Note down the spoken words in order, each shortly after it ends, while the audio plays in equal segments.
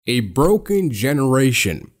A broken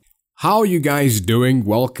generation. How are you guys doing?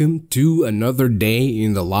 Welcome to another day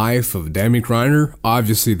in the life of Demi-Grinder.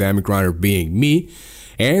 Obviously, Demi-Grinder being me.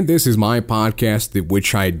 And this is my podcast,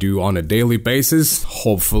 which I do on a daily basis,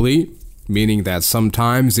 hopefully, meaning that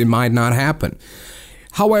sometimes it might not happen.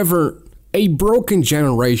 However, a broken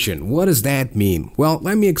generation, what does that mean? Well,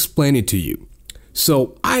 let me explain it to you.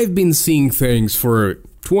 So, I've been seeing things for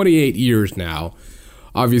 28 years now,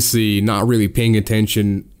 obviously not really paying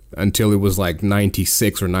attention until it was like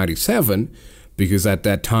 96 or 97, because at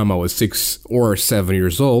that time I was 6 or 7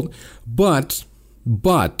 years old, but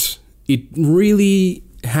it really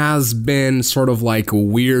has been sort of like a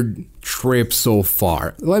weird trip so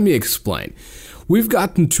far. Let me explain. We've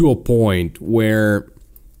gotten to a point where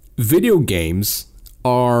video games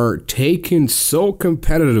are taken so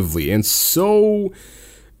competitively and so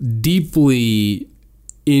deeply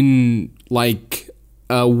in like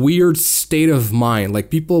a weird state of mind. Like,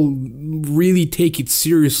 people really take it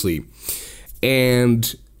seriously.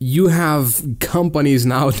 And you have companies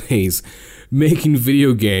nowadays making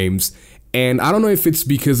video games, and I don't know if it's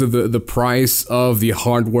because of the price of the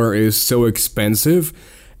hardware is so expensive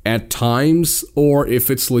at times, or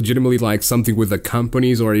if it's legitimately like something with the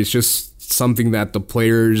companies, or it's just something that the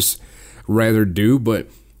players rather do. But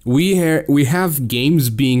we have games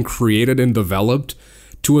being created and developed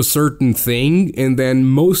to a certain thing, and then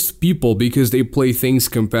most people, because they play things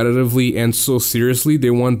competitively and so seriously,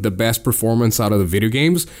 they want the best performance out of the video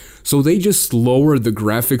games, so they just lower the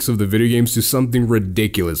graphics of the video games to something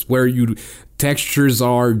ridiculous, where textures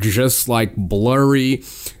are just like blurry,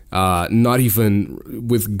 not even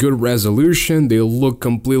with good resolution, they look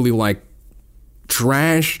completely like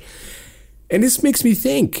trash. And this makes me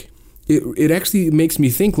think, it actually makes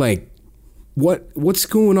me think, like, what's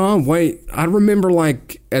going on? Why? I remember,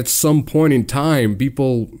 like, at some point in time,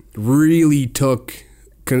 people really took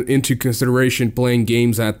into consideration playing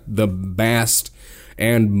games at the best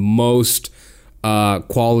and most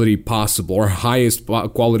quality possible, or highest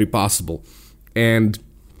quality possible. And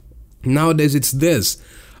nowadays it's this.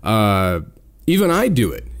 Even I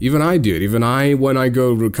do it. Even I, when I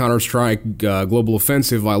go to Counter-Strike Global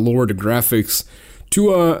Offensive, I lower the graphics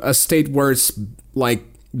to a state where it's like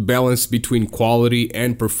balance between quality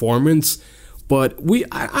and performance. But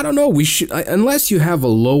I don't know, we should, unless you have a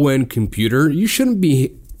low-end computer, you shouldn't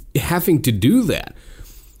be having to do that.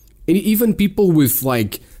 And even people with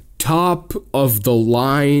like top of the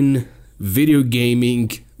line video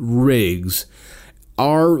gaming rigs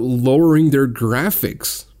are lowering their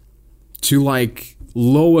graphics to like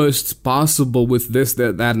lowest possible with this,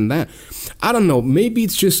 that, and that. I don't know, maybe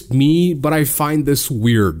it's just me, but I find this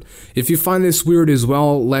weird. If you find this weird as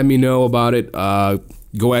well, let me know about it.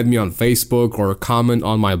 Go at me on Facebook or comment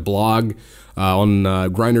on my blog on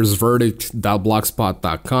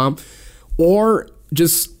grindersverdict.blogspot.com, or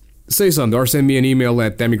just say something, or send me an email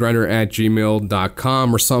at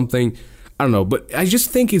demigrinder@gmail.com or something. I don't know, but I just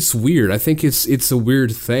think it's weird. I think it's a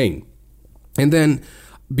weird thing. And then,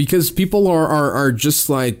 because people are just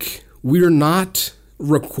like, we're not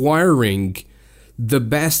requiring the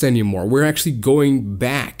best anymore. We're actually going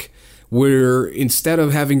back. Instead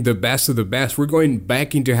of having the best of the best, we're going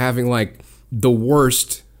back into having like the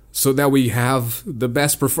worst, so that we have the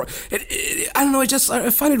best performance. I don't know, I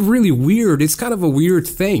find it really weird. It's kind of a weird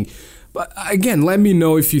thing. But again, let me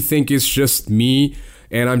know if you think it's just me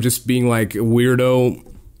and I'm just being like a weirdo,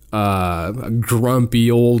 a grumpy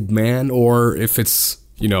old man, or if it's,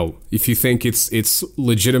 if you think it's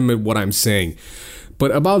legitimate what I'm saying.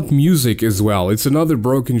 But about music as well, it's another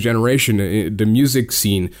broken generation, the music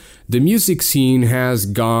scene. The music scene has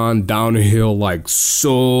gone downhill like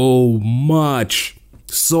so much.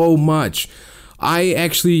 I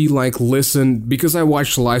actually like listen, because I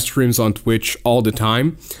watch live streams on Twitch all the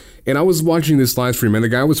time, and I was watching this live stream and the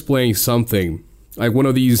guy was playing something, like one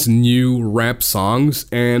of these new rap songs,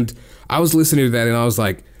 and I was listening to that and I was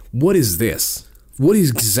like, what is this? What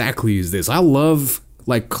exactly is this? I love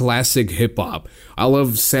like classic hip-hop. I love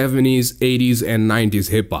 70s, 80s, and 90s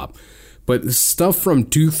hip-hop. But stuff from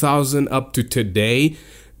 2000 up to today,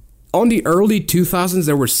 on the early 2000s,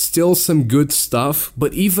 there was still some good stuff,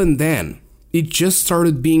 but even then, it just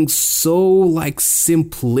started being so like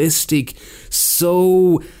simplistic,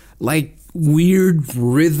 so like weird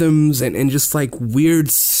rhythms and just like weird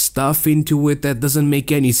stuff into it that doesn't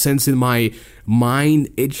make any sense in my mind.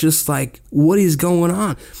 It's just like, what is going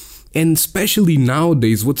on? And especially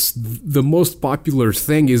nowadays, what's the most popular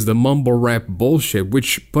thing is the mumble rap bullshit,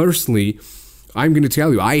 which personally, I'm going to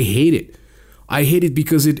tell you, I hate it. I hate it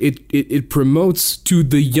because it promotes to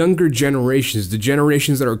the younger generations, the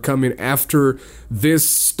generations that are coming after this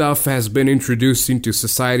stuff has been introduced into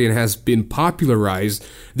society and has been popularized.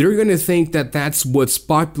 They're going to think that that's what's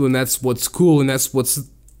popular and that's what's cool and that's what's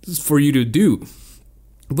for you to do.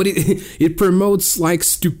 But it promotes like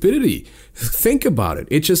stupidity. Think about it.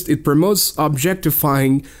 It promotes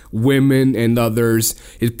objectifying women and others.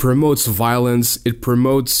 It promotes violence. It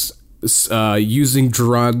promotes using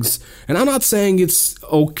drugs. And I'm not saying it's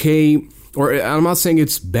okay, or I'm not saying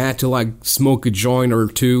it's bad to like smoke a joint or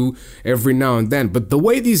two every now and then. But the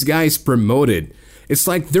way these guys promote it, it's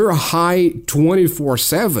like they're high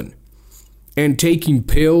 24/7 and taking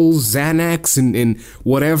pills, Xanax, and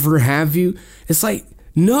whatever have you. It's like,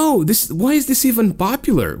 no, why is this even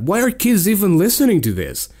popular? Why are kids even listening to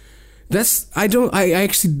this? I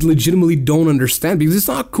actually legitimately don't understand, because it's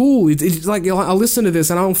not cool. It's like, I listen to this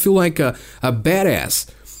and I don't feel like a badass.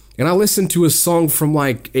 And I listen to a song from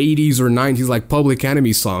like 80s or 90s, like Public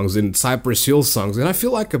Enemy songs and Cypress Hill songs, and I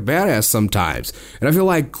feel like a badass sometimes. And I feel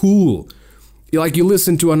like cool. Like you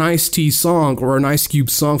listen to an Ice-T song or an Ice Cube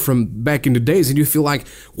song from back in the days and you feel like,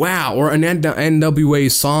 wow, or an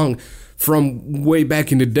NWA song from way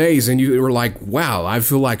back in the days and you were like, wow, I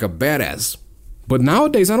feel like a badass. But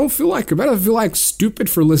nowadays, I don't feel like a badass. I feel like stupid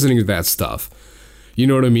for listening to that stuff. You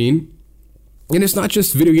know what I mean? And it's not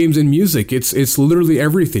just video games and music. It's literally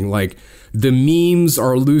everything. Like, the memes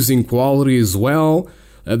are losing quality as well.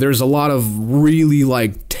 There's a lot of really,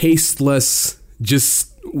 like, tasteless,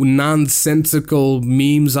 just nonsensical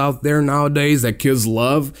memes out there nowadays that kids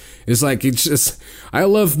love. It's like, I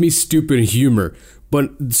love me stupid humor. But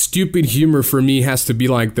stupid humor for me has to be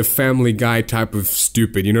like the Family Guy type of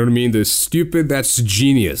stupid. You know what I mean? The stupid that's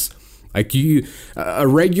genius. Like a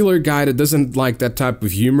regular guy that doesn't like that type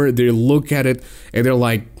of humor, they look at it and they're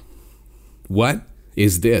like, what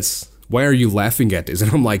is this? Why are you laughing at this?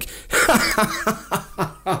 And I'm like,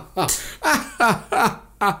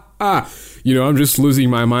 you know, I'm just losing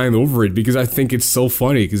my mind over it because I think it's so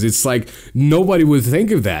funny, because it's like nobody would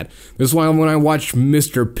think of that. That's why when I watch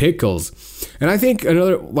Mr. Pickles, and I think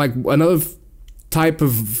another type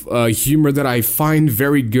of humor that I find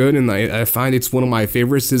very good, and I find it's one of my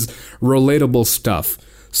favorites, is relatable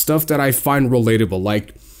stuff that I find relatable,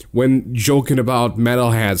 like when joking about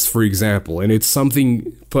metalheads, for example, and it's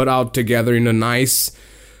something put out together in a nice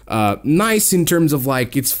in terms of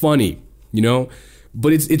like it's funny, you know,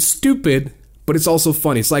 but it's stupid, but it's also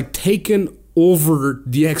funny. It's like taken over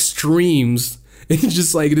the extremes. It's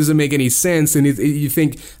just like, it doesn't make any sense, and you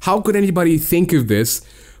think, how could anybody think of this?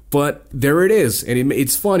 But there it is, and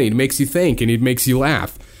it's funny. It makes you think, and it makes you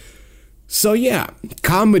laugh. So yeah,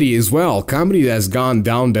 comedy as well. Comedy has gone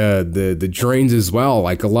down the drains as well.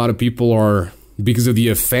 Like, a lot of people are, because of the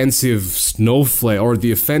offensive snowflake, or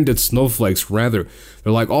the offended snowflakes rather,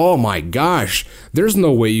 they're like, oh my gosh, there's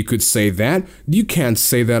no way you could say that. You can't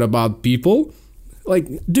say that about people. Like,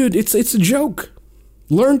 dude, it's a joke.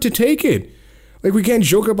 Learn to take it. Like, we can't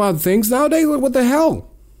joke about things nowadays. What the hell?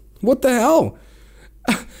 What the hell?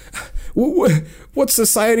 What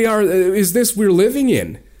society is this we're living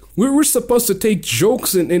in? We're supposed to take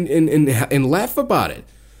jokes and laugh about it.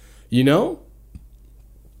 You know?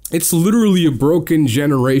 It's literally a broken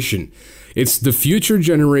generation. It's the future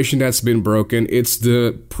generation that's been broken. It's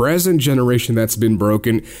the present generation that's been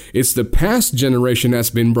broken. It's the past generation that's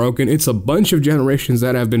been broken. It's a bunch of generations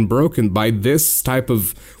that have been broken by this type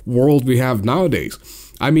of world we have nowadays.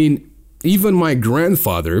 I mean, even my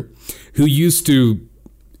grandfather, who used to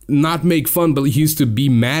not make fun, but he used to be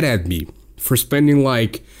mad at me for spending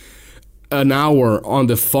like an hour on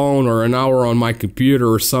the phone or an hour on my computer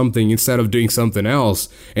or something instead of doing something else.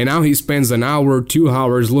 And now he spends an hour, 2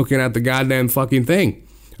 hours looking at the goddamn fucking thing.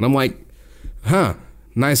 And I'm like,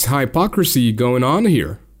 nice hypocrisy going on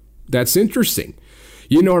here. That's interesting.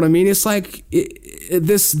 You know what I mean? It's like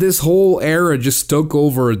this whole era just took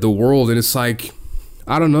over the world, and it's like,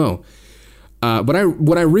 I don't know. But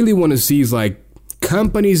what I really want to see is like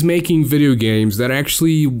companies making video games that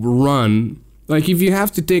actually run. Like, if you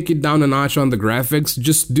have to take it down a notch on the graphics,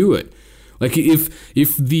 just do it. Like,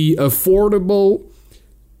 if the affordable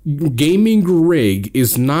gaming rig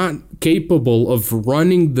is not capable of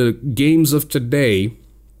running the games of today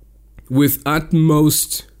with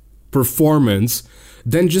utmost performance,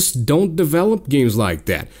 then just don't develop games like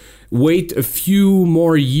that. Wait a few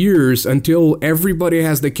more years until everybody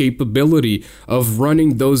has the capability of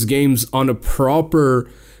running those games on a proper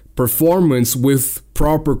performance with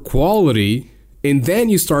proper quality, and then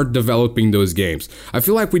you start developing those games. I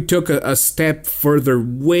feel like we took a step further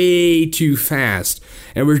way too fast,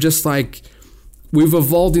 and we're just like, we've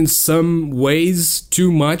evolved in some ways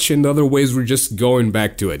too much, and other ways we're just going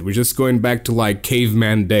back to it. We're just going back to like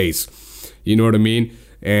caveman days. You know what I mean?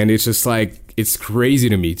 And it's just like, it's crazy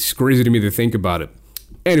to me. It's crazy to me to think about it.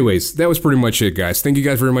 Anyways, that was pretty much it, guys. Thank you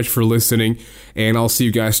guys very much for listening, and I'll see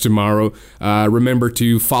you guys tomorrow. Remember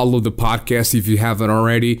to follow the podcast if you haven't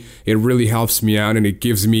already. It really helps me out, and it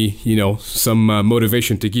gives me, some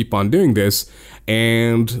motivation to keep on doing this.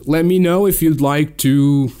 And let me know if you'd like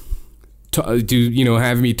to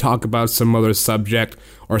have me talk about some other subject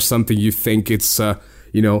or something you think it's,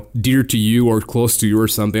 dear to you or close to you or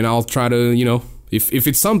something. I'll try to, If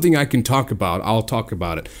it's something I can talk about, I'll talk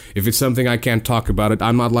about it. If it's something I can't talk about it,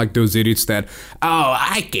 I'm not like those idiots that,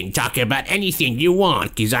 I can talk about anything you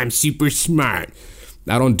want because I'm super smart.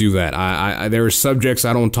 I don't do that. There are subjects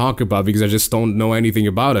I don't talk about because I just don't know anything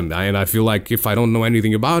about them. And I feel like if I don't know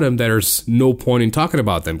anything about them, there's no point in talking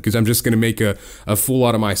about them because I'm just going to make a fool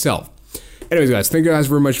out of myself. Anyways, guys, thank you guys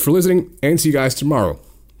very much for listening, and see you guys tomorrow.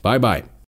 Bye-bye.